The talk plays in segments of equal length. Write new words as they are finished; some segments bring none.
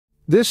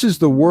This is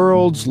the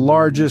world's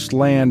largest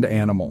land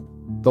animal.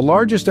 The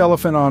largest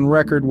elephant on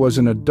record was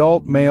an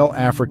adult male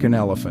African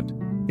elephant.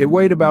 It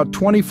weighed about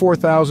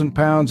 24,000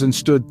 pounds and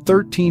stood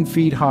 13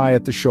 feet high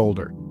at the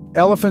shoulder.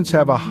 Elephants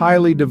have a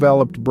highly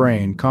developed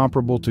brain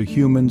comparable to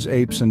humans,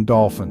 apes, and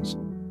dolphins.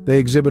 They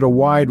exhibit a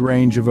wide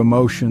range of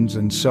emotions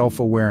and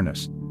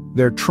self-awareness.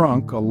 Their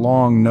trunk, a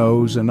long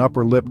nose and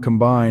upper lip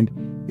combined,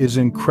 is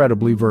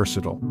incredibly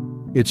versatile.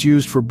 It's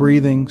used for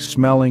breathing,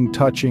 smelling,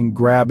 touching,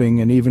 grabbing,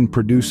 and even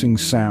producing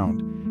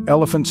sound.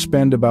 Elephants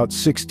spend about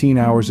 16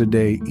 hours a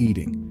day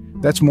eating.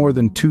 That's more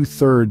than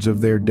 2/3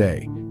 of their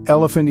day.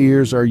 Elephant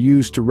ears are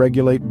used to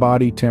regulate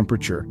body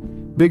temperature.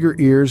 Bigger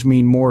ears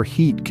mean more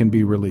heat can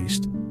be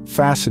released.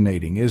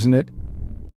 Fascinating, isn't it?